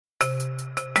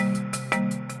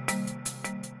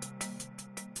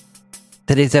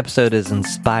Today's episode is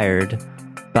inspired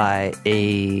by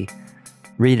a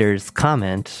reader's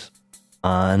comment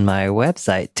on my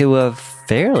website to a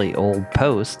fairly old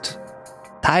post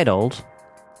titled,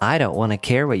 "I don't want to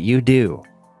care what you do."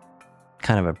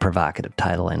 Kind of a provocative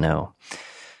title, I know.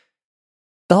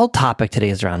 The whole topic today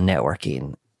is around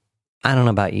networking. I don't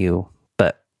know about you,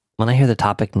 but when I hear the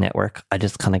topic network, I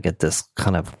just kind of get this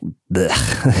kind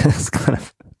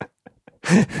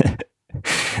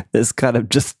of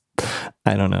just,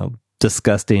 I don't know,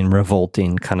 disgusting,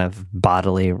 revolting kind of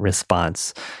bodily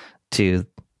response to,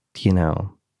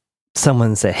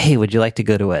 someone say, "Hey, would you like to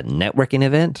go to a networking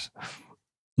event?"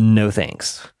 No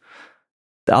thanks.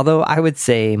 Although I would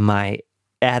say my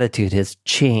attitude has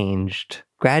changed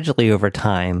gradually over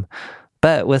time,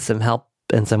 but with some help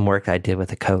and some work I did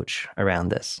with a coach around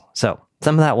this. So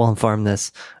some of that will inform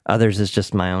this. Others is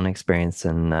just my own experience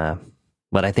and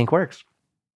what I think works.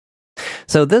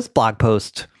 So this blog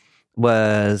post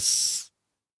was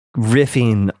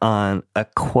riffing on a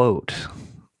quote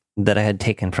that I had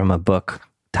taken from a book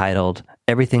titled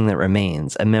 "Everything That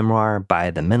Remains," a memoir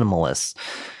by the minimalists.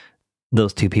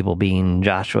 Those two people being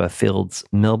Joshua Fields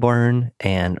Milburn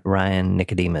and Ryan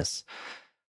Nicodemus.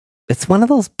 It's one of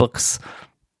those books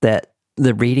that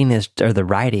the writing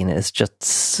is just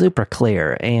super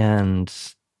clear, and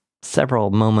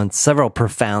several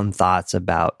profound thoughts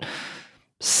about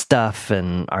stuff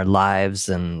and our lives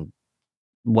and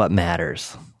what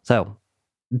matters. So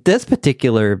this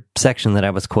particular section that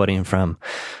I was quoting from,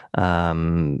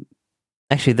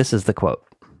 actually, this is the quote.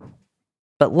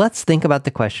 "But let's think about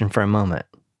the question for a moment.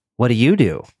 What do you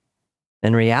do?"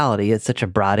 In reality, it's such a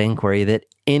broad inquiry that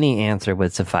any answer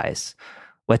would suffice.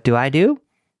 What do? I do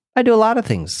a lot of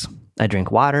things. I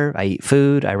drink water, I eat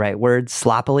food, I write words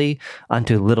sloppily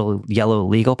onto little yellow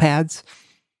legal pads.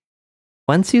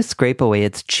 Once you scrape away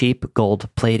its cheap gold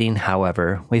plating,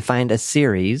 however, we find a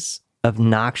series of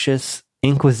noxious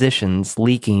inquisitions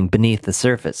leaking beneath the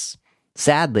surface.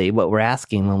 Sadly, what we're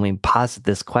asking when we posit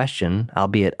this question,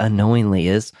 albeit unknowingly,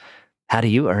 is, how do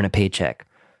you earn a paycheck?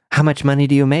 How much money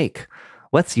do you make?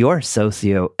 What's your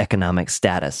socioeconomic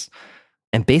status?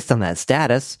 And based on that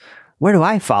status, where do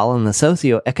I fall on the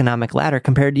socioeconomic ladder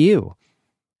compared to you?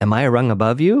 Am I a rung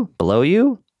above you? Below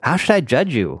you? How should I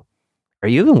judge you? Are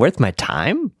you even worth my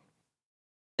time?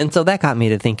 And so that got me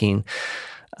to thinking,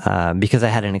 because I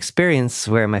had an experience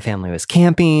where my family was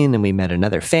camping and we met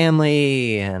another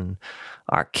family and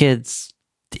our kids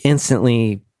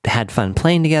instantly had fun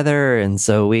playing together. And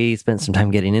so we spent some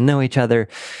time getting to know each other.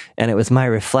 And it was my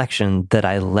reflection that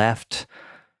I left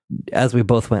as we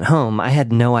both went home. I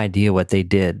had no idea what they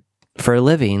did for a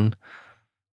living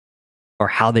or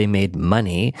how they made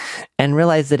money, and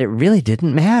realized that it really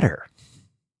didn't matter.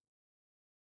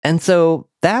 And so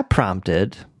that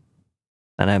prompted,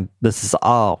 and this is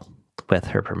all with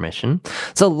her permission.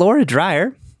 So Laura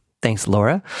Dreyer, thanks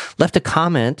Laura, left a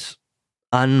comment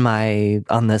on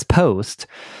this post,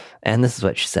 and this is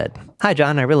what she said. "Hi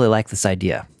John, I really like this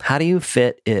idea. How do you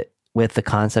fit it with the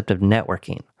concept of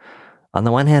networking? On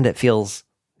the one hand, it feels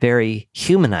very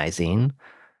humanizing,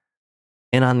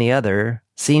 and on the other,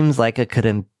 seems like it could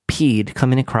impede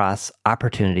coming across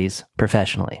opportunities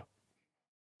professionally."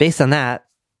 Based on that,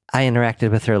 I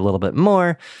interacted with her a little bit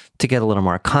more to get a little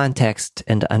more context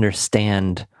and to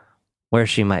understand where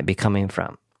she might be coming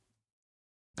from.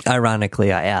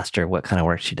 Ironically, I asked her what kind of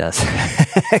work she does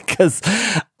because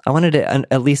I wanted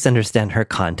to at least understand her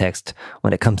context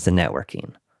when it comes to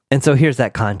networking. And so here's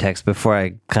that context before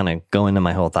I kind of go into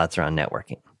my whole thoughts around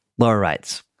networking. Laura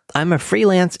writes, "I'm a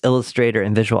freelance illustrator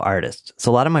and visual artist,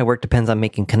 so a lot of my work depends on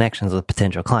making connections with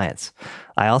potential clients.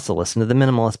 I also listen to the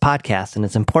Minimalist podcast, and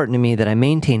it's important to me that I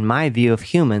maintain my view of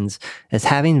humans as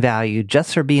having value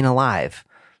just for being alive,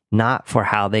 not for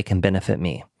how they can benefit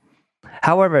me.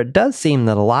 However, it does seem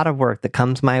that a lot of work that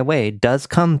comes my way does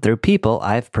come through people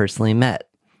I've personally met.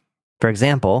 For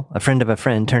example, a friend of a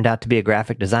friend turned out to be a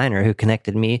graphic designer who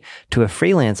connected me to a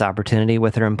freelance opportunity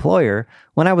with her employer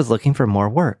when I was looking for more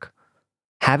work.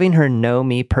 Having her know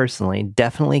me personally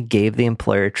definitely gave the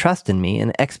employer trust in me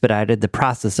and expedited the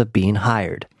process of being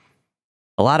hired.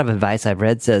 A lot of advice I've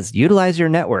read says utilize your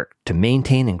network to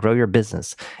maintain and grow your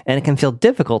business, and it can feel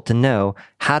difficult to know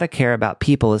how to care about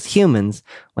people as humans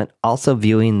when also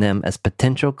viewing them as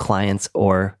potential clients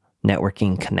or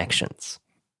networking connections."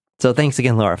 So thanks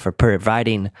again, Laura, for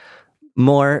providing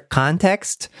more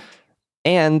context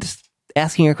and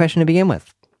asking your question to begin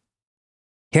with.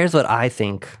 Here's what I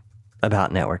think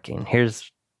about networking.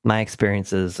 Here's my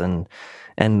experiences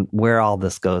and where all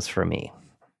this goes for me.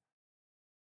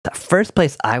 The first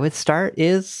place I would start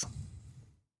is,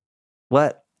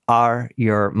 what are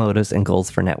your motives and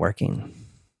goals for networking?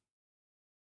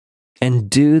 And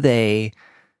do they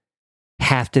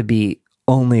have to be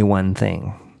only one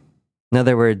thing? In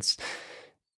other words,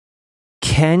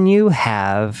 can you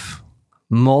have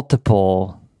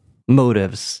multiple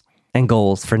motives and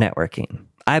goals for networking?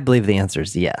 I believe the answer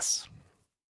is yes.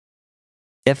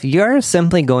 If you're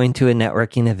simply going to a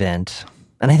networking event,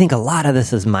 and I think a lot of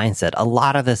this is mindset, a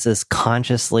lot of this is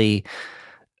consciously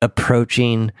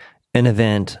approaching an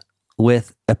event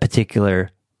with a particular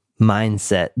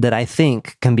mindset that I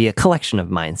think can be a collection of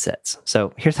mindsets.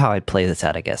 So here's how I'd play this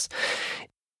out, I guess.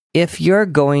 If you're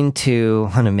going to,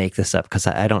 I'm going to make this up because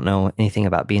I don't know anything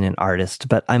about being an artist,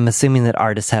 but I'm assuming that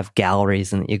artists have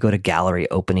galleries and that you go to gallery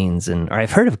openings, or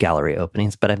I've heard of gallery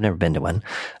openings, but I've never been to one.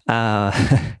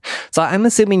 So I'm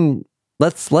assuming,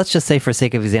 let's just say for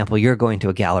sake of example, you're going to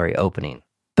a gallery opening.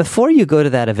 Before you go to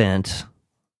that event,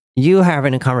 you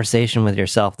having a conversation with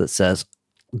yourself that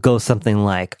goes something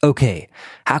like, okay,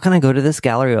 how can I go to this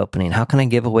gallery opening? How can I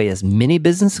give away as many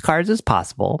business cards as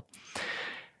possible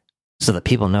so that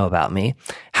people know about me?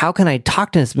 How can I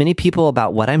talk to as many people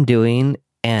about what I'm doing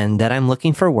and that I'm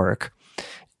looking for work?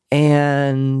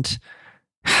 And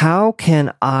how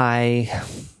can I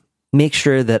make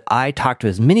sure that I talk to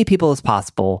as many people as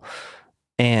possible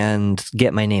and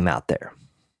get my name out there?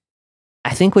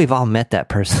 I think we've all met that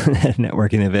person at a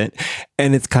networking event,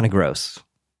 and it's kind of gross.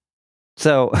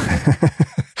 So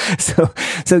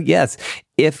yes,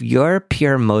 if your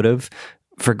pure motive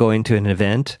for going to an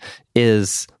event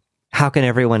is, how can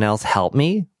everyone else help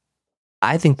me?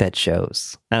 I think that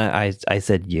shows. And I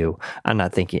said you. I'm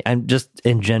not thinking. I'm just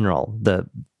in general.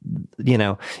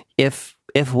 If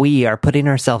we are putting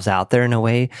ourselves out there in a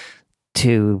way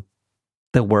to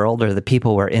the world or the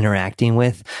people we're interacting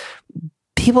with,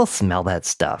 people smell that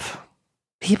stuff.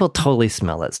 People totally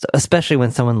smell that stuff, especially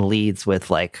when someone leads with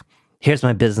like, here's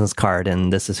my business card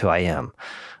and this is who I am.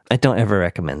 I don't ever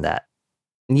recommend that.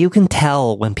 You can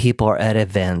tell when people are at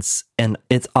events and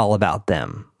it's all about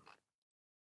them.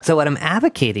 So what I'm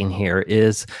advocating here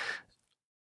is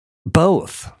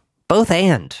both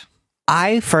and.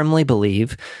 I firmly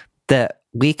believe that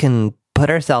we can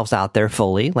put ourselves out there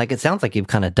fully, like it sounds like you've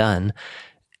kind of done,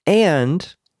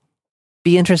 and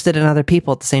be interested in other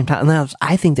people at the same time. And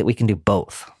I think that we can do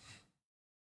both.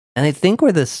 And I think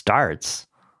where this starts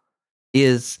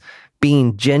is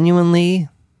being genuinely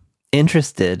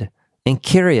interested and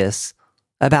curious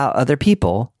about other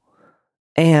people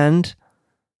and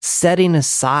setting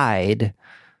aside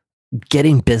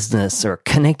getting business or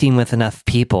connecting with enough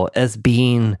people as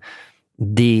being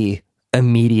the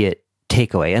immediate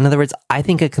takeaway. In other words, I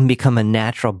think it can become a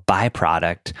natural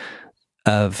byproduct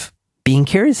of being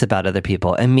curious about other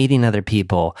people and meeting other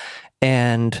people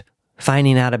and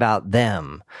finding out about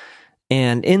them.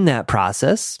 And in that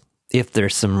process, if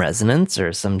there's some resonance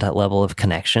or some level of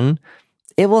connection,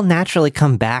 it will naturally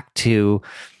come back to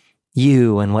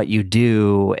you and what you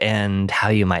do and how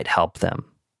you might help them.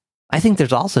 I think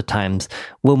there's also times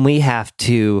when we have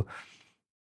to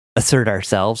assert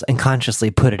ourselves and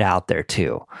consciously put it out there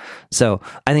too. So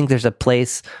I think there's a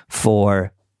place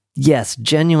for, yes,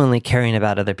 genuinely caring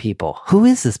about other people. Who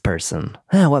is this person?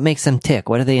 What makes them tick?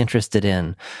 What are they interested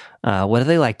in? What do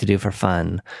they like to do for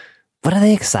fun? What are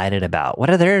they excited about? What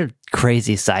are their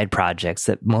crazy side projects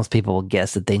that most people will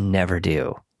guess that they never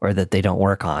do, or that they don't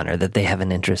work on, or that they have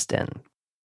an interest in?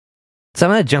 So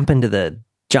I'm going to jump into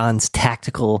John's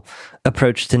tactical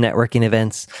approach to networking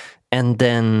events, and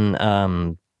then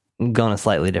go in a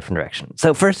slightly different direction.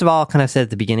 So first of all, kind of said at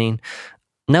the beginning,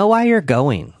 know why you're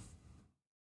going.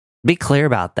 Be clear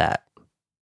about that,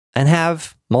 and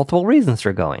have multiple reasons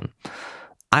for going.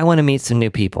 I want to meet some new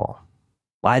people.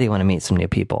 Why do you want to meet some new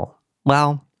people?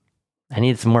 Well, I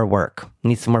need some more work. I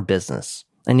need some more business.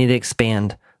 I need to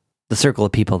expand the circle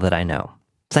of people that I know,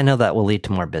 because I know that will lead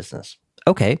to more business.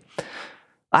 Okay.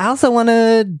 I also want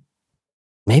to,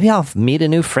 maybe I'll meet a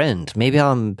new friend. Maybe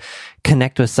I'll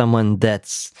connect with someone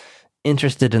that's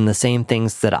interested in the same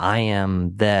things that I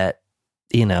am, that,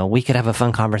 we could have a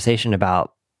fun conversation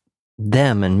about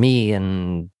them and me,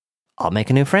 and I'll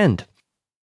make a new friend.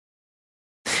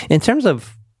 In terms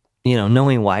of,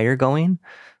 knowing why you're going,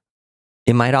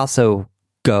 it might also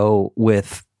go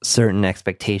with certain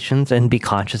expectations and be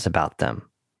conscious about them.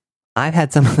 I've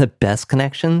had some of the best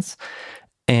connections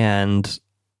and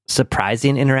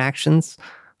surprising interactions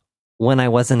when I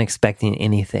wasn't expecting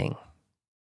anything.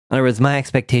 In other words, my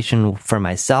expectation for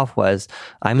myself was,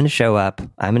 I'm going to show up,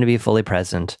 I'm going to be fully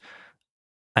present,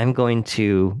 I'm going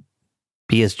to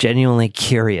be as genuinely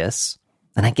curious.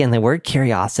 And again, the word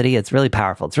curiosity, it's really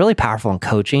powerful. It's really powerful in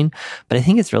coaching, but I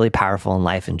think it's really powerful in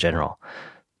life in general.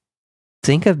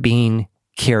 Think of being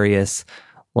curious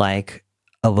like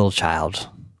a little child.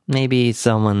 maybe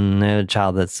a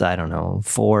child that's, I don't know,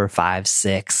 4, 5,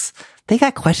 6. They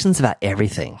got questions about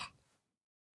everything.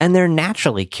 And they're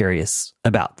naturally curious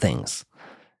about things.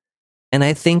 And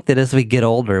I think that as we get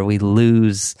older, we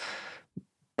lose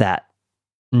that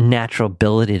natural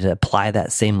ability to apply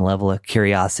that same level of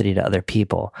curiosity to other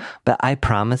people. But I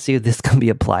promise you, this can be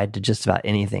applied to just about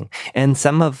anything. And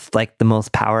some of like the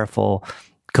most powerful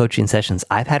coaching sessions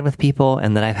I've had with people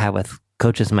and that I've had with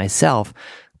coaches myself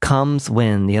comes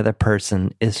when the other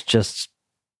person is just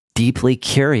deeply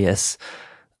curious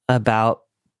about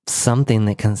something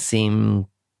that can seem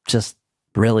just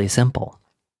really simple.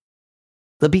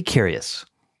 So be curious.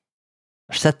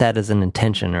 Set that as an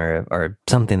intention or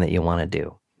something that you want to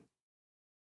do.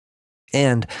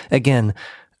 And again,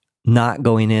 not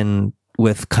going in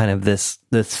with kind of this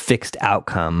fixed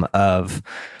outcome of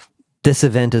this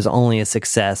event is only a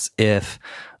success if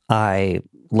I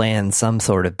land some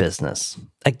sort of business.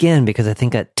 Again, because I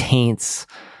think that taints,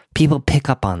 people pick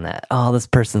up on that. Oh,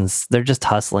 they're just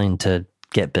hustling to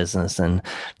get business, and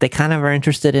they kind of are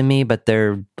interested in me, but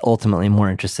they're ultimately more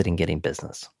interested in getting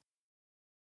business.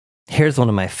 Here's one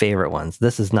of my favorite ones.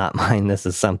 This is not mine. This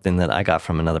is something that I got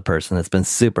from another person that's been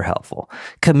super helpful.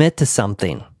 Commit to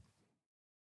something.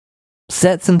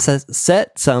 Set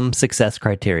some success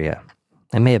criteria.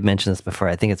 I may have mentioned this before.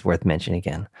 I think it's worth mentioning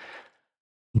again.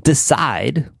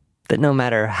 Decide that no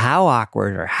matter how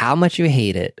awkward or how much you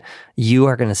hate it, you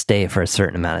are going to stay for a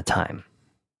certain amount of time.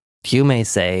 You may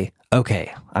say,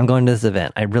 okay, I'm going to this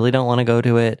event. I really don't want to go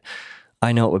to it.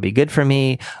 I know it would be good for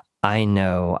me. I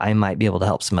know I might be able to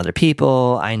help some other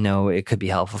people. I know it could be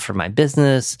helpful for my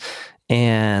business.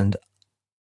 And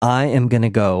I am going to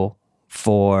go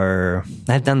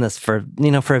I've done this for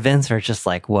events where it's just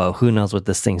like, whoa, who knows what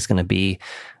this thing's going to be.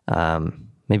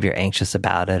 Maybe you're anxious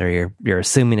about it, or you're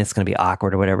assuming it's going to be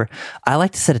awkward or whatever. I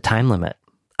like to set a time limit.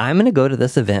 I'm going to go to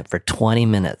this event for 20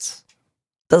 minutes.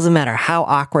 Doesn't matter how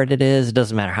awkward it is. It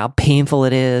doesn't matter how painful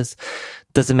it is.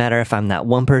 Doesn't matter if I'm that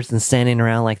one person standing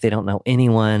around like they don't know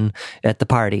anyone at the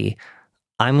party.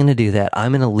 I'm going to do that.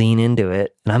 I'm going to lean into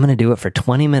it, and I'm going to do it for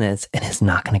 20 minutes, and it's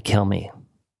not going to kill me.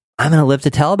 I'm going to live to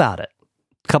tell about it.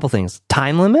 A couple things.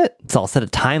 Time limit. So I'll set a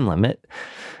time limit.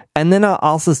 And then I'll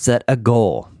also set a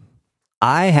goal.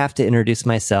 I have to introduce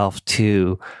myself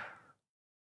to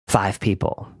 5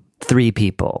 people, 3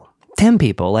 people, 10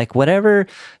 people, like whatever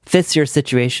fits your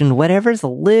situation, whatever's a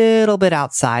little bit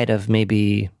outside of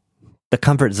maybe the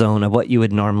comfort zone of what you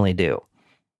would normally do.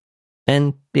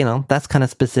 And, that's kind of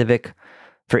specific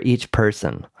for each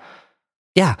person.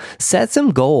 Yeah, set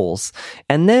some goals.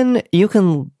 And then you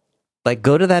can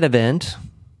go to that event,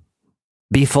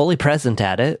 be fully present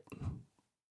at it,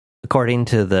 according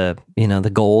to the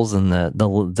goals and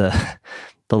the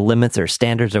limits or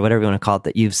standards or whatever you want to call it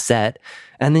that you've set.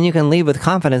 And then you can leave with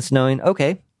confidence knowing,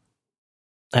 okay,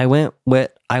 I went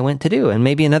what I went to do. And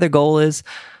maybe another goal is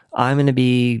I'm going to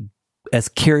be as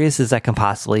curious as I can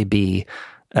possibly be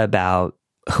about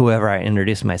whoever I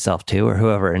introduce myself to or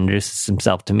whoever introduces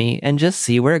himself to me, and just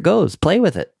see where it goes. Play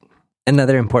with it.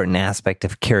 Another important aspect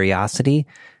of curiosity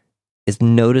is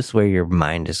notice where your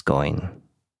mind is going.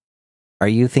 Are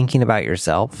you thinking about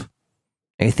yourself?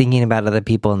 Are you thinking about other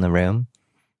people in the room?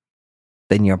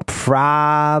 Then you're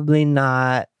probably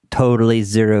not totally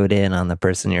zeroed in on the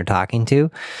person you're talking to.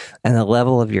 And the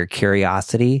level of your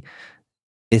curiosity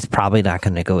is probably not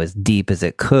going to go as deep as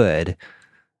it could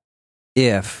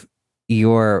if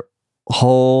your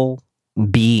whole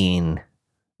being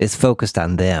is focused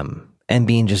on them and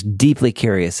being just deeply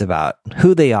curious about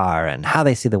who they are and how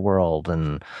they see the world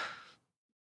and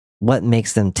what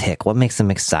makes them tick, what makes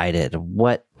them excited,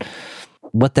 what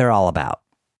they're all about.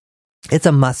 It's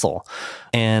a muscle.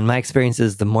 And my experience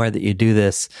is the more that you do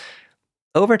this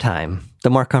over time, the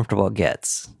more comfortable it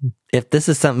gets. If this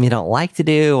is something you don't like to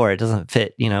do, or it doesn't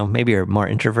fit, maybe you're more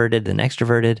introverted than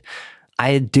extroverted,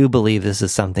 I do believe this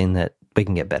is something that we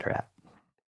can get better at.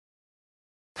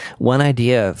 One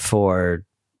idea for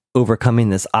overcoming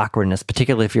this awkwardness,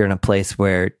 particularly if you're in a place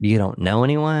where you don't know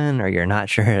anyone or you're not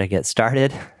sure how to get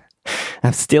started.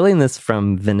 I'm stealing this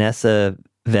from Vanessa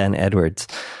Van Edwards.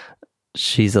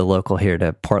 She's a local here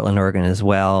to Portland, Oregon as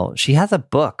well. She has a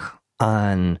book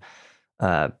on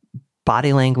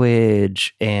body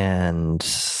language, and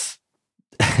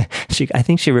I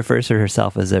think she refers to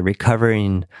herself as a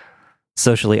recovering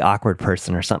socially awkward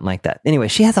person or something like that. Anyway,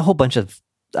 she has a whole bunch of,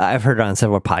 I've heard her on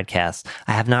several podcasts.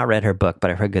 I have not read her book, but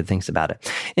I've heard good things about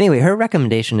it. Anyway, her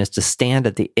recommendation is to stand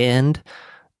at the end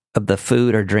of the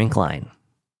food or drink line.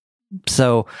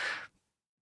 So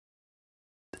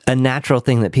a natural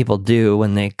thing that people do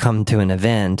when they come to an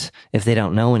event, if they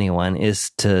don't know anyone, is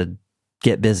to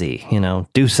get busy,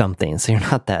 do something. So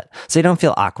you don't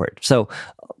feel awkward. So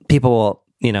people will,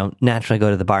 naturally go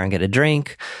to the bar and get a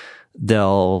drink.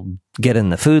 They'll get in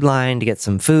the food line to get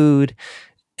some food.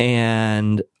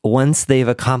 And once they've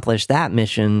accomplished that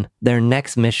mission, their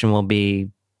next mission will be,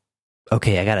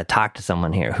 okay, I got to talk to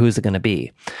someone here. Who's it going to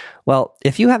be? Well,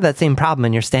 if you have that same problem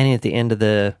and you're standing at the end of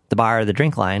the bar or the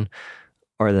drink line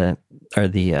or the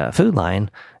food line,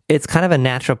 it's kind of a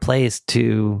natural place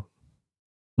to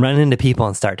run into people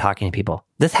and start talking to people.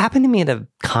 This happened to me at a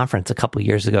conference a couple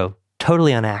years ago,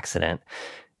 totally on accident,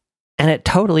 and it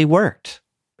totally worked.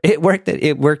 It worked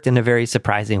in a very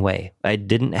surprising way. I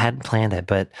hadn't planned it,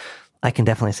 but I can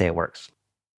definitely say it works.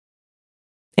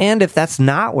 And if that's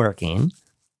not working,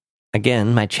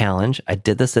 again, my challenge, I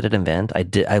did this at an event.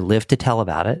 I lived to tell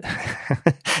about it.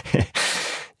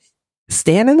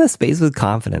 Stand in the space with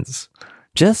confidence.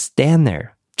 Just stand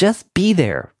there. Just be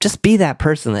there. Just be that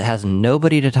person that has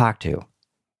nobody to talk to.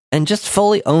 And just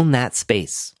fully own that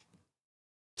space.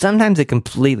 Sometimes it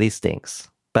completely stinks.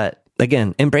 But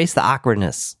again, embrace the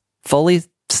awkwardness. Fully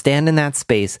stand in that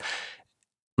space.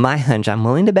 My hunch, I'm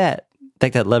willing to bet, in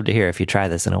fact, I'd love to hear if you try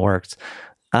this and it works.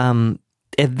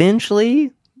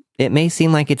 Eventually, it may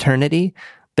seem like eternity,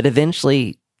 but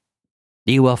eventually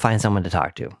you will find someone to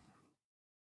talk to.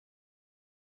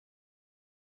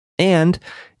 And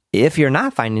if you're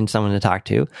not finding someone to talk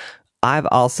to, I've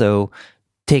also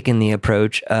taken the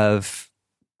approach of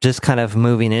just kind of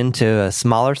moving into a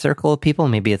smaller circle of people.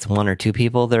 Maybe it's one or two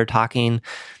people that are talking.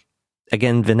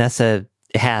 Again, Vanessa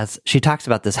she talks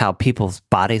about this, how people's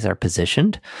bodies are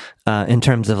positioned in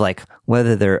terms of like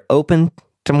whether they're open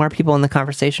to more people in the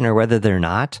conversation or whether they're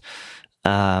not.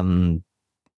 I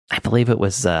believe it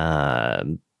was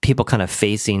people kind of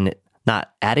facing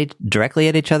not directly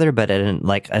at each other, but at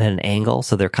an angle,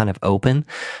 so they're kind of open.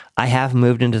 I have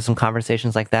moved into some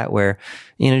conversations like that where,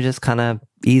 just kind of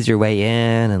ease your way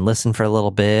in and listen for a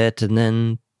little bit, and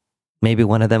then maybe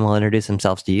one of them will introduce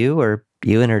themselves to you, or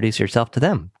you introduce yourself to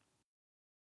them.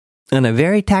 On a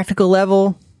very tactical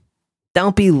level,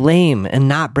 don't be lame and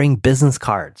not bring business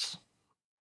cards.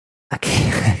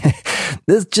 Okay.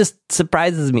 This just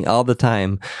surprises me all the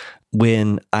time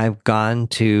when I've gone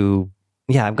to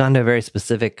a very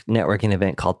specific networking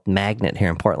event called Magnet here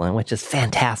in Portland, which is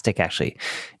fantastic, actually.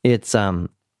 It's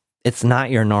not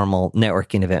your normal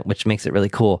networking event, which makes it really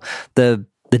cool. The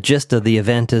gist of the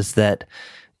event is that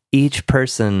each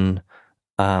person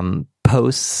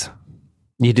posts,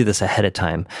 you do this ahead of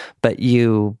time, but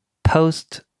you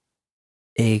post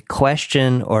a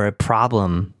question or a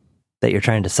problem that you're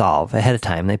trying to solve ahead of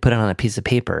time. They put it on a piece of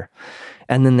paper,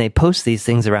 and then they post these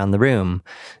things around the room.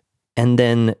 And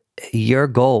then your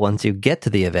goal, once you get to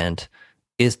the event,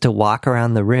 is to walk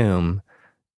around the room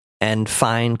and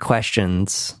find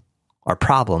questions or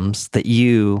problems that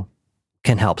you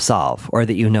can help solve, or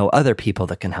that other people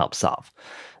that can help solve.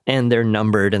 And they're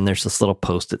numbered, and there's this little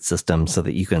post-it system so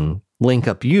that you can link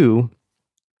up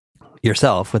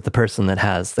yourself with the person that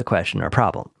has the question or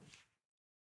problem.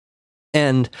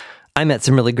 And I met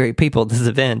some really great people at this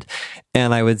event,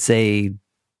 and I would say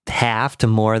half to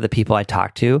more of the people I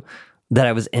talked to, that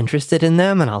I was interested in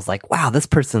them, and I was like, wow, this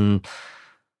person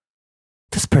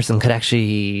could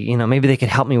actually, maybe they could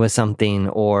help me with something,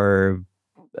 or,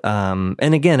 and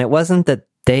again, it wasn't that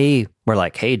they were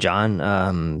like, hey,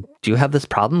 John, do you have this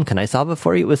problem? Can I solve it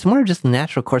for you? It was more just a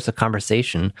natural course of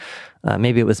conversation.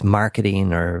 Maybe it was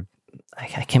marketing, or I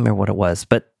can't remember what it was,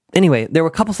 but anyway, there were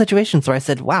a couple situations where I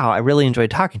said, wow, I really enjoyed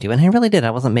talking to you. And I really did.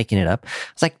 I wasn't making it up.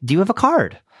 I was like, do you have a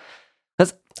card?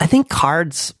 Because I think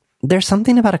cards, there's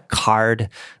something about a card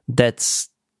that's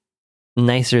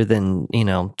nicer than,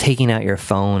 taking out your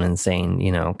phone and saying,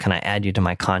 can I add you to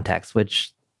my contacts,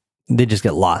 which they just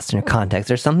get lost in your contacts.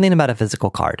 There's something about a physical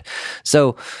card.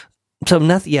 So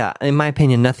nothing, in my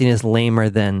opinion, nothing is lamer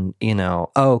than,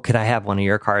 oh, could I have one of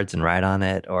your cards and write on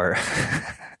it? Or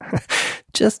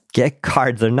just get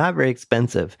cards. They're not very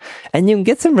expensive. And you can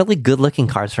get some really good looking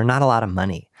cards for not a lot of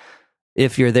money.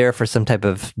 If you're there for some type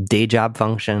of day job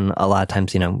function, a lot of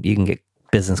times, you can get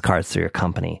business cards through your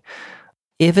company.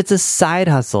 If it's a side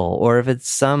hustle, or if it's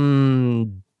so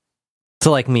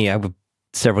like me,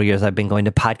 several years I've been going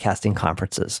to podcasting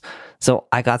conferences. So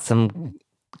I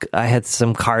had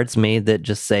some cards made that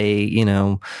just say,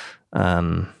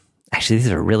 actually,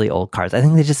 these are really old cards. I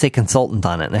think they just say consultant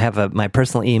on it. And they have my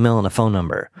personal email and a phone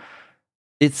number.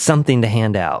 It's something to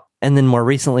hand out. And then more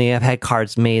recently, I've had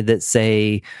cards made that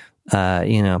say,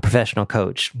 professional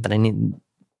coach. But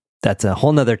that's a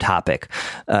whole nother topic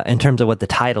in terms of what the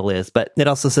title is. But it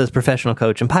also says professional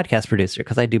coach and podcast producer,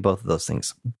 because I do both of those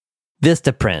things.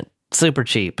 Vistaprint. super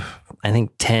cheap. I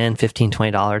think $10, $15,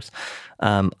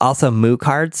 $20. Also Moo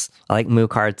cards. I like Moo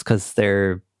cards because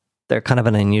they're kind of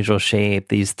an unusual shape.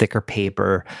 They use thicker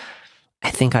paper. I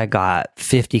think I got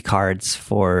 50 cards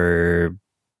for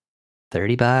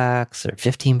 $30 or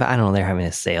 15 bucks. I don't know. They're having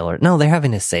a sale they're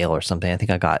having a sale or something. I think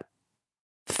I got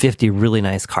 50 really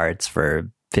nice cards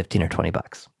for 15 or 20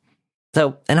 bucks.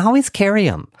 So, and always carry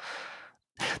them.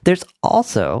 There's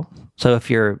also, so if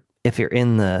you're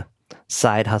in the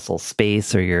side hustle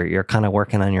space, or you're kind of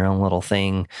working on your own little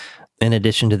thing in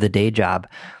addition to the day job,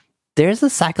 there's a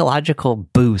psychological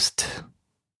boost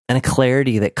and a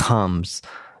clarity that comes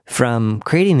from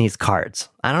creating these cards.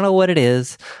 I don't know what it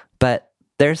is, but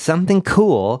there's something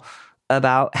cool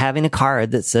about having a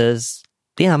card that says,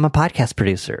 yeah, I'm a podcast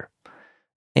producer.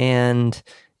 And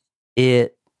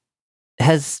it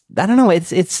has, I don't know,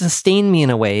 it's sustained me in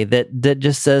a way that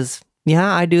just says,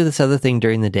 yeah, I do this other thing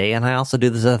during the day, and I also do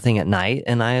this other thing at night,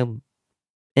 and I'm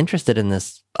interested in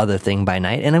this other thing by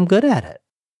night, and I'm good at it.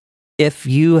 If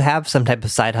you have some type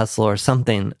of side hustle or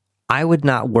something, I would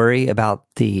not worry about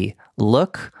the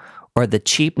look or the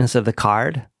cheapness of the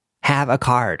card. Have a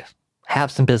card. Have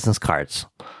some business cards.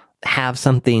 Have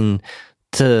something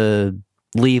to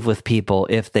leave with people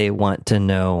if they want to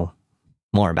know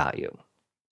more about you.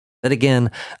 But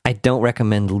again, I don't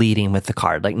recommend leading with the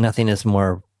card. Like, nothing is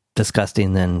more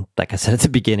disgusting than, like I said at the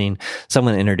beginning,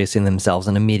 someone introducing themselves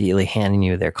and immediately handing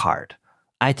you their card.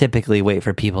 I typically wait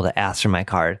for people to ask for my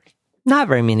card. Not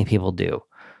very many people do.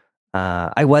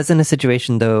 I was in a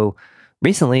situation, though,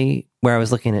 recently where I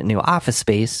was looking at new office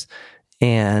space,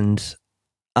 and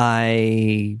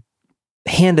I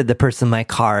handed the person my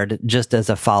card just as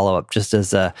a follow-up, just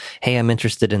as a, hey, I'm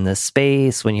interested in this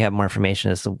space. When you have more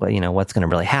information as to, what's going to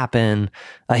really happen,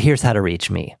 here's how to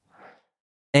reach me.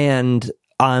 And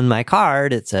on my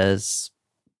card, it says,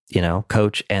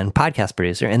 coach and podcast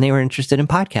producer, and they were interested in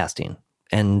podcasting,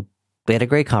 and we had a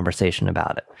great conversation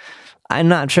about it. I'm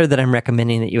not sure that I'm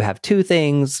recommending that you have two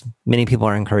things. Many people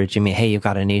are encouraging me, hey, you've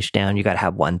got a niche down, you got to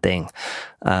have one thing.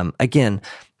 Again,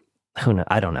 who knows?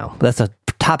 I don't know. That's a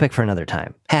topic for another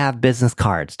time. Have business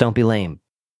cards. Don't be lame.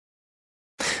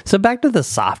 So back to the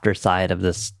softer side of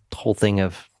this whole thing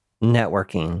of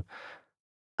networking.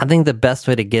 I think the best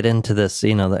way to get into this,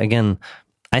 again,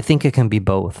 I think it can be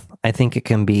both. I think it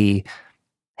can be,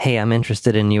 hey, I'm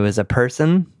interested in you as a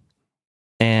person,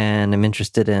 and I'm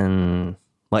interested in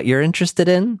what you're interested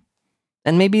in,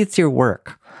 and maybe it's your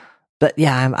work. But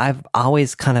yeah, I've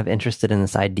always kind of interested in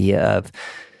this idea of,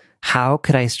 how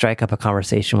could I strike up a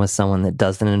conversation with someone that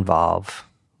doesn't involve,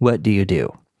 what do you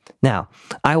do? Now,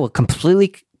 I will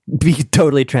completely be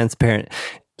totally transparent.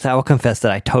 So I will confess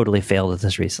that I totally failed at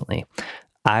this recently.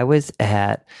 I was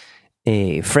at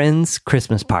a friend's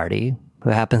Christmas party who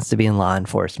happens to be in law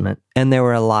enforcement, and there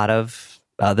were a lot of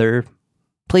other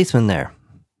policemen there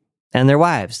and their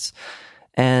wives.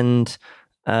 And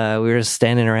we were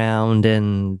standing around,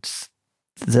 and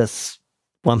this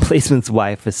one policeman's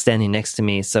wife was standing next to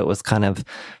me. So it was kind of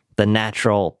the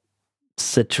natural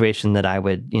situation that I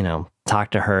would,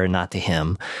 talk to her, not to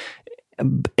him.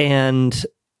 And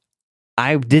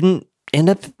I didn't end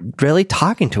up really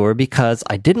talking to her because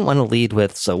I didn't want to lead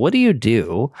with, so what do you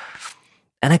do?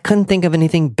 And I couldn't think of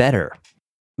anything better.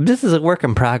 This is a work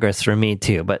in progress for me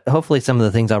too, but hopefully some of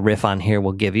the things I'll riff on here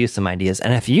will give you some ideas.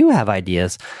 And if you have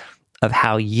ideas of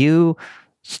how you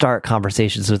start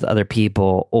conversations with other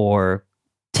people or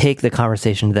take the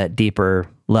conversation to that deeper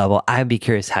level, I'd be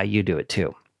curious how you do it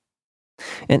too.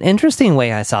 An interesting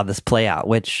way I saw this play out,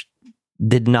 which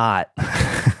did not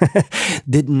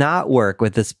work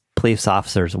with this police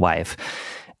officer's wife,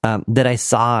 that I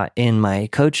saw in my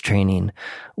coach training,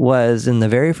 was in the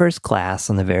very first class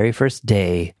on the very first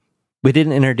day. We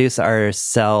didn't introduce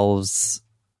ourselves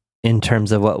in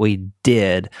terms of what we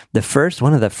did.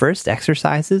 One of the first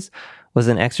exercises was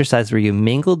an exercise where you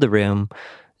mingled the room.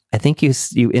 I think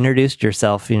you introduced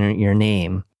yourself, your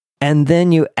name, and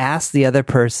then you asked the other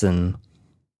person,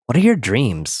 what are your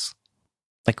dreams?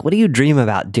 Like, what do you dream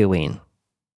about doing?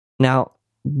 Now,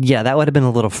 yeah, that would have been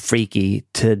a little freaky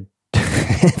to,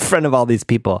 in front of all these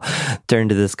people, turn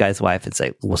to this guy's wife and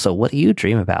say, well, so what do you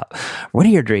dream about? What are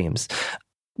your dreams?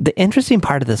 The interesting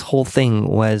part of this whole thing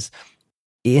was,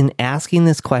 in asking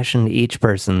this question to each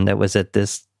person that was at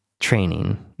this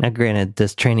training. Now, granted,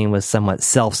 this training was somewhat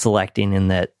self-selecting in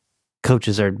that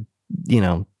coaches are,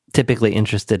 typically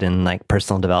interested in like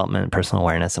personal development, personal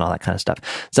awareness, and all that kind of stuff.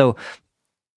 So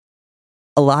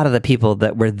a lot of the people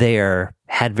that were there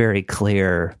had very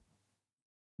clear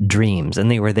dreams, and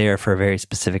they were there for a very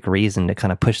specific reason to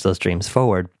kind of push those dreams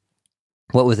forward.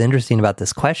 What was interesting about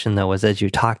this question, though, was as you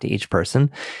talk to each person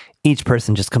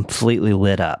just completely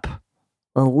lit up.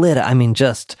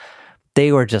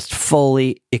 they were just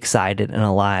fully excited and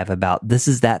alive about this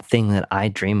is that thing that I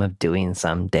dream of doing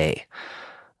someday.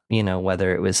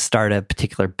 Whether it was start a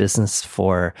particular business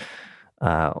for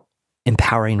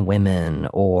empowering women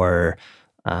or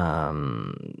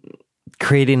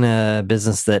creating a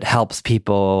business that helps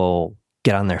people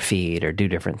get on their feet or do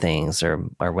different things or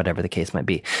whatever the case might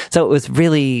be. So it was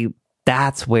really,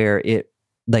 that's where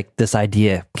this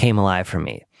idea came alive for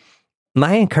me.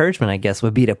 My encouragement, I guess,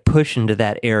 would be to push into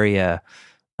that area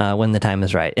when the time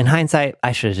is right. In hindsight,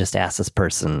 I should have just asked this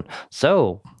person,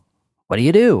 so what do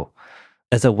you do?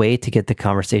 As a way to get the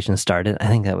conversation started. I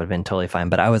think that would have been totally fine.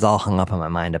 But I was all hung up on my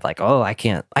mind of I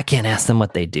can't ask them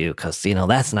what they do because,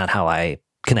 that's not how I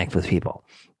connect with people.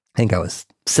 I think I was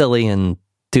silly and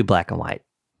too black and white.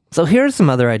 So here are some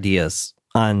other ideas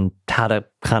on how to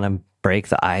kind of break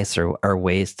the ice or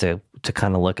ways to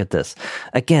kind of look at this.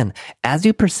 Again, as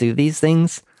you pursue these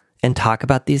things and talk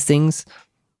about these things,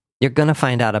 you're going to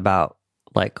find out about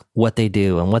what they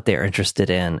do and what they're interested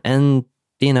in. And,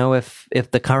 if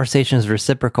the conversation is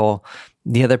reciprocal,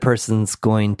 the other person's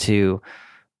going to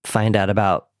find out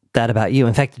about that about you.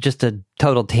 In fact, just a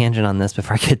total tangent on this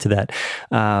before I get to that.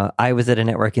 I was at a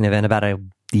networking event about a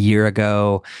year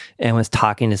ago and was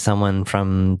talking to someone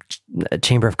from a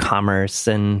Chamber of Commerce,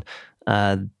 and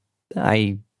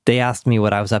they asked me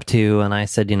what I was up to, and I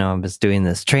said, I was doing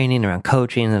this training around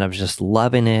coaching, and I was just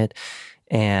loving it,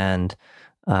 and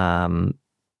I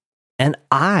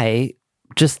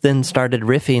just then started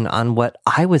riffing on what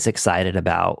I was excited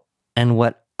about and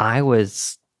what I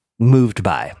was moved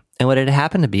by. And what it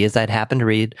happened to be is I'd happened to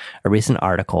read a recent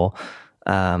article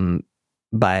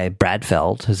by Brad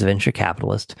Feld, who's a venture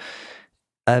capitalist,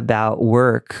 about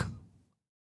work,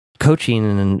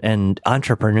 coaching, and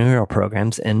entrepreneurial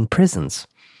programs in prisons.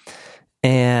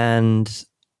 And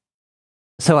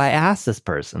so I asked this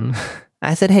person,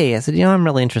 I said, I'm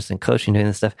really interested in coaching, doing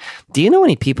this stuff. Do you know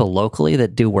any people locally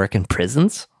that do work in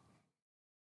prisons?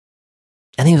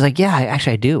 And he was like, yeah,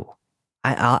 I do.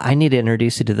 I need to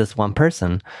introduce you to this one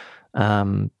person.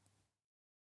 I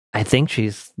think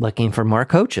she's looking for more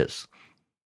coaches.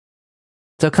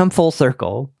 So come full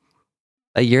circle,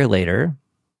 a year later,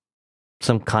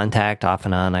 some contact off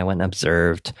and on, I went and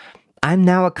observed. I'm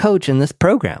now a coach in this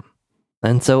program.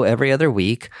 And so every other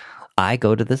week, I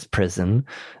go to this prison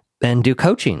and do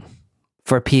coaching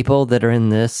for people that are in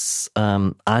this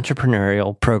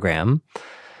entrepreneurial program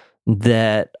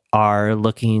that are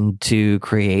looking to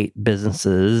create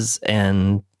businesses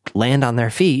and land on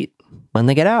their feet when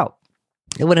they get out.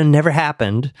 It would have never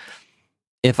happened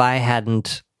if I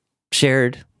hadn't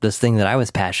shared this thing that I was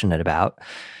passionate about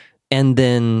and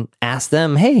then asked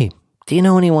them, hey, do you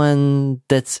know anyone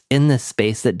that's in this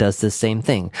space that does the same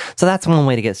thing? So that's one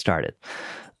way to get started.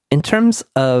 In terms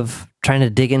of trying to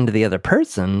dig into the other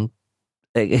person,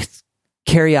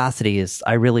 curiosity is,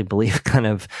 I really believe, kind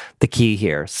of the key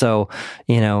here. So,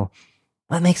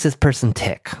 what makes this person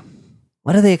tick?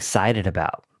 What are they excited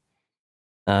about?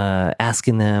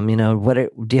 Asking them, do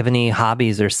you have any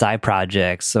hobbies or side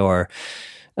projects? Or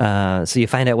so you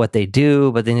find out what they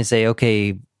do, but then you say,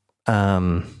 okay,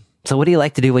 so what do you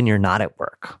like to do when you're not at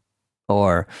work?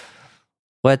 Or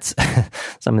what's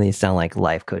some of these sound like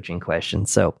life coaching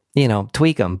questions. So,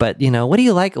 tweak them. But, what do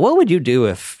you like? What would you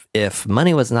do if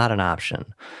money was not an option?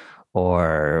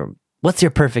 Or what's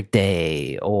your perfect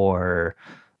day? Or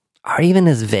even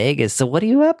as vague as, so what are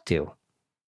you up to?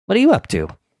 What are you up to?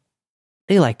 What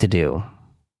do you like to do?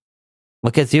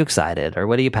 What gets you excited? Or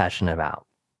what are you passionate about?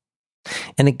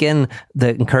 And again, the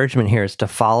encouragement here is to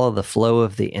follow the flow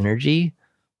of the energy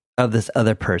of this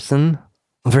other person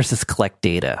versus collect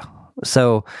data.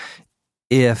 So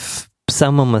if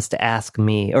someone was to ask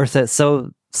me, or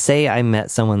so say I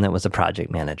met someone that was a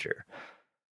project manager.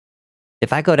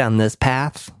 If I go down this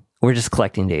path, we're just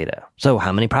collecting data. So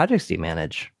how many projects do you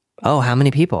manage? Oh, how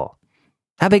many people?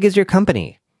 How big is your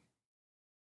company?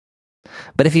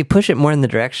 But if you push it more in the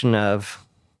direction of,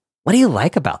 what do you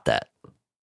like about that?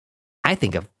 I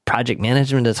think of project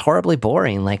management as horribly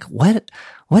boring. Like, what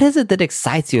is it that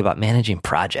excites you about managing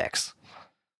projects?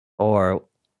 Or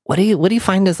what do you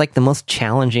find is like the most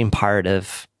challenging part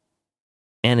of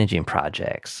managing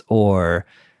projects? Or,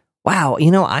 wow,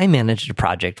 I managed a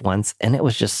project once and it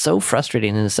was just so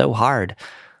frustrating and so hard.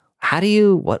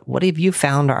 What have you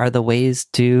found are the ways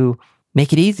to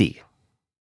make it easy?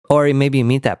 Or maybe you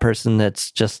meet that person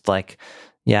that's just like,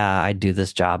 yeah, I do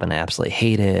this job and I absolutely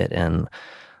hate it. And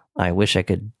I wish I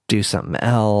could do something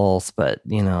else, but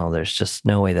there's just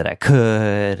no way that I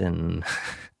could. And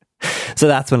so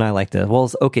that's when I like to,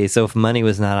 okay, so if money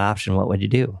was not an option, what would you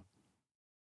do?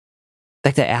 I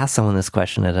like to ask someone this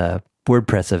question at a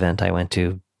WordPress event I went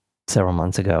to several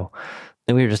months ago.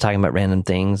 And we were just talking about random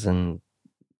things, and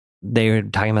they were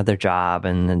talking about their job,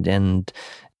 and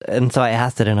so I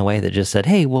asked it in a way that just said,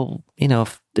 hey, well,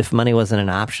 if money wasn't an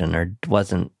option or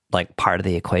wasn't like part of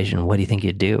the equation, what do you think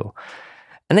you'd do?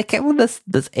 And they came with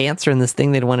this answer and this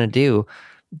thing they'd want to do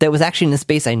that was actually in the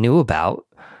space I knew about.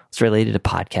 It's related to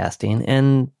podcasting.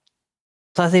 And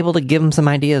so I was able to give them some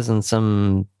ideas and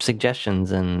some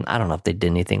suggestions, and I don't know if they did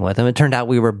anything with them. It turned out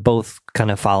we were both kind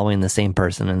of following the same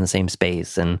person in the same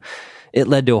space, and it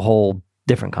led to a whole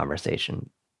different conversation.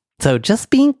 So just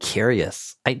being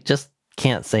curious, I just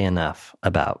can't say enough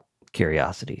about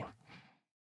curiosity.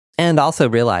 And also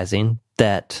realizing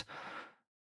that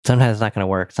sometimes it's not going to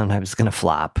work, sometimes it's going to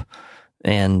flop,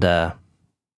 and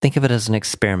think of it as an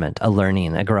experiment, a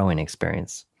learning, a growing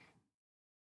experience.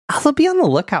 Also be on the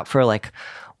lookout for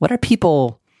what are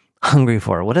people hungry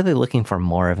for? What are they looking for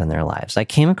more of in their lives? I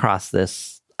came across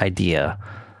this idea,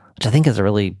 which I think is a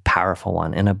really powerful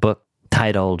one, in a book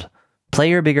titled Play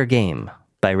Your Bigger Game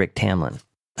by Rick Tamlin.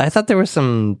 I thought there were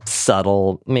some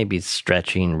subtle, maybe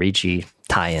stretching, reachy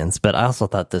tie-ins, but I also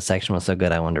thought this section was so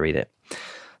good I wanted to read it.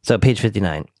 So page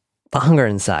 59, The Hunger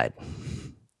Inside.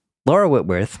 Laura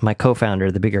Whitworth, my co-founder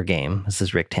of The Bigger Game, this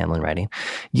is Rick Tamlin writing,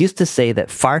 used to say that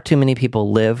far too many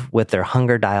people live with their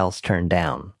hunger dials turned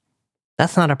down.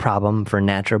 That's not a problem for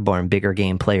natural-born bigger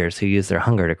game players who use their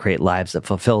hunger to create lives that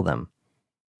fulfill them.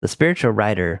 The spiritual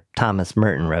writer Thomas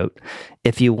Merton wrote,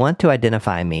 "If you want to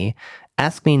identify me,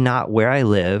 ask me not where I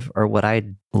live or what I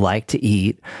like to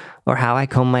eat or how I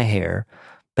comb my hair,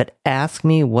 but ask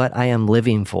me what I am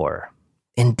living for.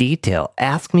 In detail,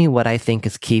 ask me what I think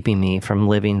is keeping me from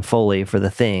living fully for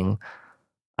the thing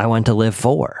I want to live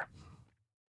for."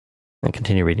 And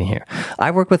continue reading here. I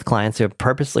work with clients who have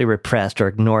purposely repressed or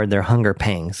ignored their hunger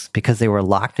pangs because they were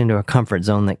locked into a comfort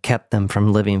zone that kept them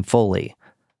from living fully.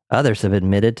 Others have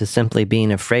admitted to simply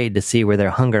being afraid to see where their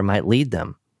hunger might lead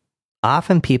them.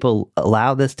 Often people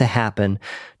allow this to happen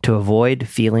to avoid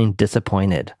feeling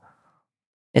disappointed.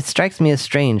 It strikes me as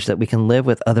strange that we can live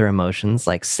with other emotions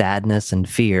like sadness and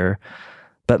fear,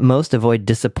 but most avoid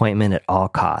disappointment at all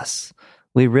costs.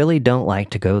 We really don't like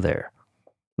to go there.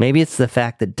 Maybe it's the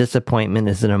fact that disappointment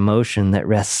is an emotion that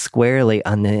rests squarely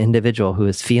on the individual who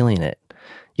is feeling it.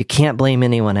 You can't blame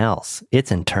anyone else.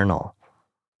 It's internal.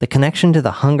 The connection to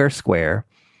the hunger square.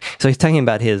 So he's talking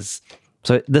about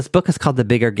so this book is called The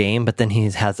Bigger Game, but then he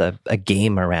has a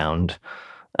game around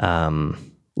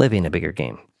living a bigger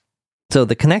game. So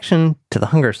the connection to the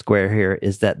hunger square here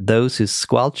is that those who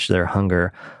squelch their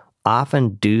hunger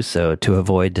often do so to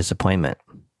avoid disappointment.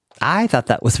 I thought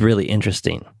that was really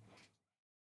interesting.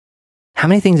 How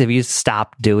many things have you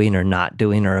stopped doing or not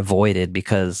doing or avoided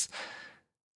because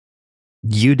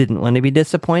you didn't want to be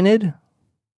disappointed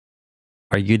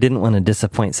or you didn't want to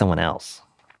disappoint someone else?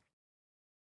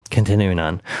 Continuing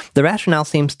on, the rationale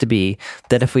seems to be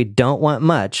that if we don't want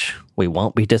much, we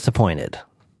won't be disappointed.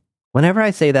 Whenever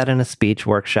I say that in a speech,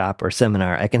 workshop, or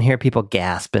seminar, I can hear people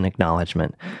gasp in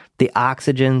acknowledgement. The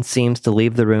oxygen seems to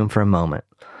leave the room for a moment.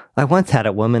 I once had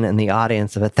a woman in the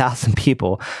audience of 1,000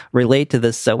 people relate to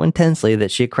this so intensely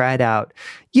that she cried out,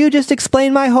 "You just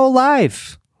explained my whole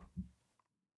life!"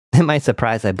 In my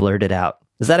surprise, I blurted out,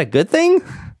 "Is that a good thing?"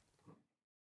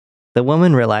 The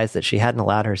woman realized that she hadn't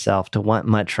allowed herself to want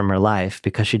much from her life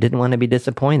because she didn't want to be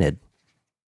disappointed.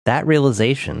 That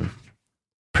realization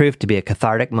proved to be a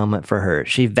cathartic moment for her.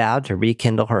 She vowed to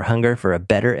rekindle her hunger for a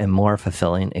better and more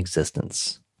fulfilling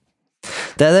existence.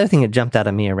 The other thing that jumped out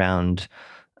at me around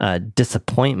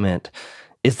disappointment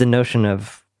is the notion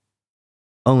of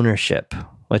ownership,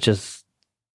 which is,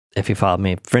 if you followed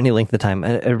me for any length of time,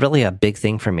 really a big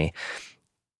thing for me.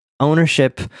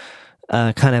 Ownership,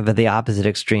 kind of at the opposite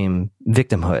extreme,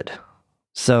 victimhood.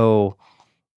 So,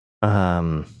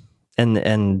 and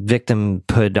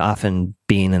victimhood often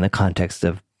being in the context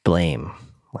of blame,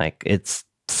 like it's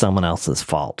someone else's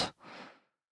fault.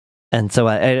 And so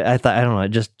I thought, I don't know, it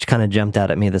just kind of jumped out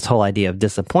at me, this whole idea of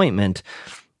disappointment.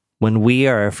 When we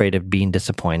are afraid of being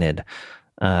disappointed,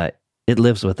 it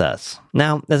lives with us.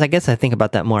 Now, as I think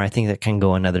about that more, I think that can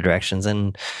go in other directions.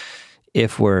 And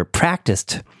if we're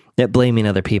practiced at blaming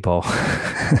other people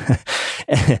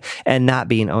and not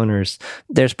being owners,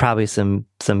 there's probably some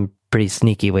pretty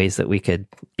sneaky ways that we could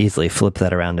easily flip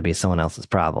that around to be someone else's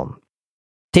problem.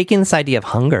 Taking this idea of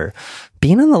hunger,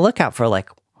 being on the lookout for what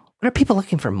are people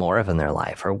looking for more of in their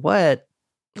life, or what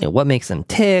makes them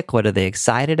tick? What are they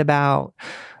excited about?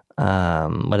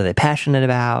 What are they passionate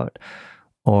about?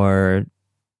 Or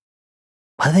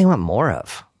what do they want more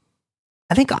of?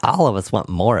 I think all of us want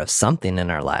more of something in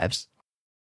our lives.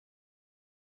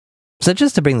 So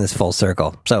just to bring this full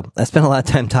circle. So I spent a lot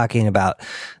of time talking about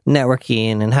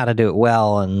networking and how to do it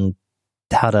well and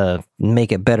how to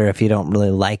make it better if you don't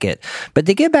really like it. But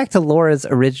to get back to Laura's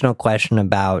original question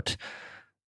about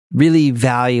really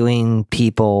valuing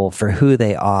people for who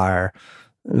they are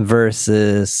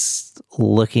versus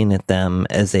looking at them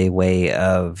as a way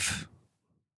of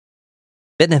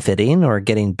benefiting or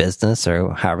getting business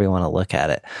or however you want to look at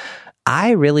it.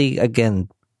 I really, again,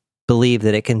 believe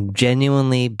that it can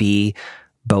genuinely be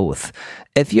both.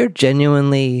 If you're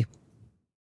genuinely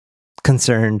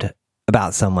concerned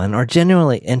about someone or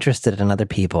genuinely interested in other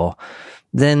people,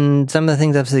 then some of the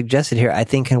things I've suggested here I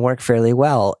think can work fairly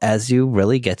well as you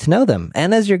really get to know them.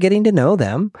 And as you're getting to know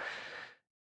them,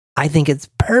 I think it's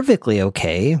perfectly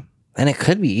okay, and it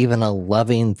could be even a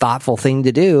loving, thoughtful thing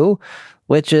to do,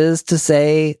 which is to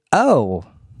say, oh,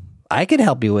 I could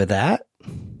help you with that.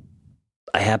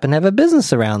 I happen to have a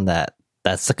business around that.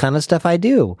 That's the kind of stuff I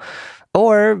do.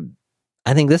 Or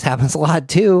I think this happens a lot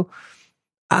too.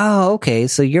 Oh, okay.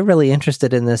 So you're really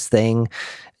interested in this thing.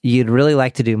 You'd really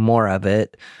like to do more of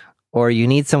it, or you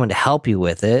need someone to help you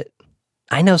with it.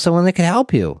 I know someone that could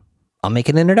help you. I'll make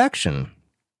an introduction.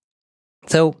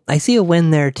 So I see a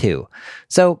win there too.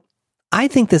 So I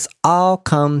think this all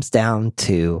comes down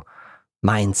to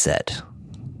mindset.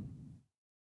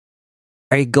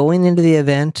 Are you going into the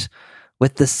event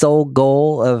with the sole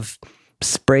goal of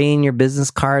spraying your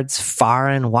business cards far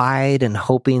and wide and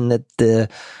hoping that the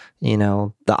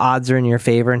odds are in your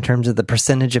favor in terms of the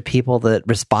percentage of people that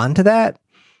respond to that?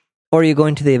 Or are you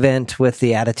going to the event with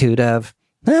the attitude of,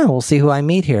 we'll see who I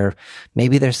meet here.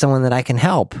 Maybe there's someone that I can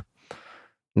help.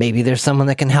 Maybe there's someone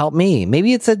that can help me.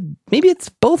 Maybe it's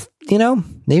both,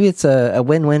 maybe it's a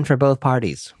win-win for both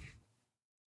parties.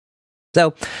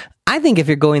 So I think if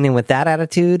you're going in with that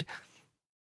attitude,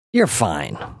 you're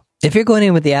fine. If you're going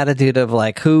in with the attitude of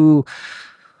like, who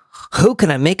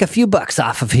can I make a few bucks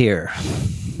off of here?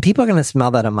 People are going to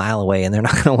smell that a mile away, and they're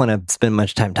not going to want to spend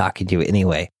much time talking to you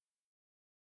anyway.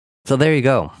 So there you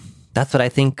go. That's what I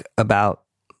think about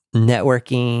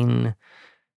networking,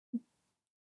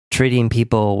 treating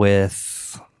people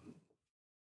with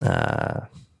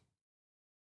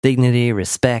dignity,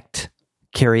 respect,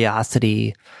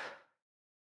 curiosity.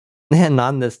 And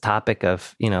on this topic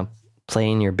of,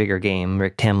 playing your bigger game,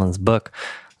 Rick Tamlin's book,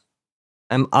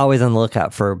 I'm always on the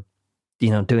lookout for,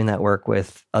 doing that work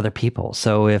with other people.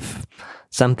 So if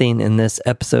something in this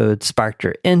episode sparked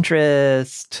your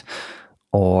interest,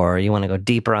 or you want to go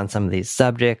deeper on some of these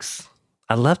subjects,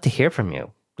 I'd love to hear from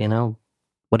you.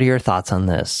 What are your thoughts on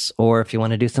this? Or if you want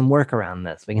to do some work around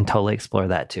this, we can totally explore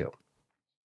that too.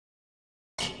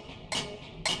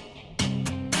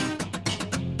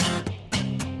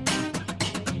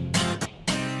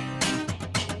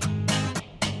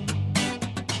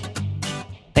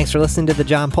 Thanks for listening to The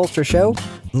John Polster Show.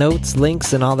 Notes,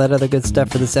 links, and all that other good stuff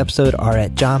for this episode are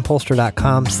at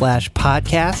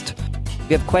johnpolster.com/podcast. If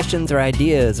you have questions or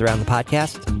ideas around the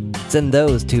podcast, send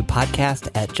those to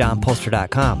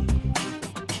podcast@johnpolster.com.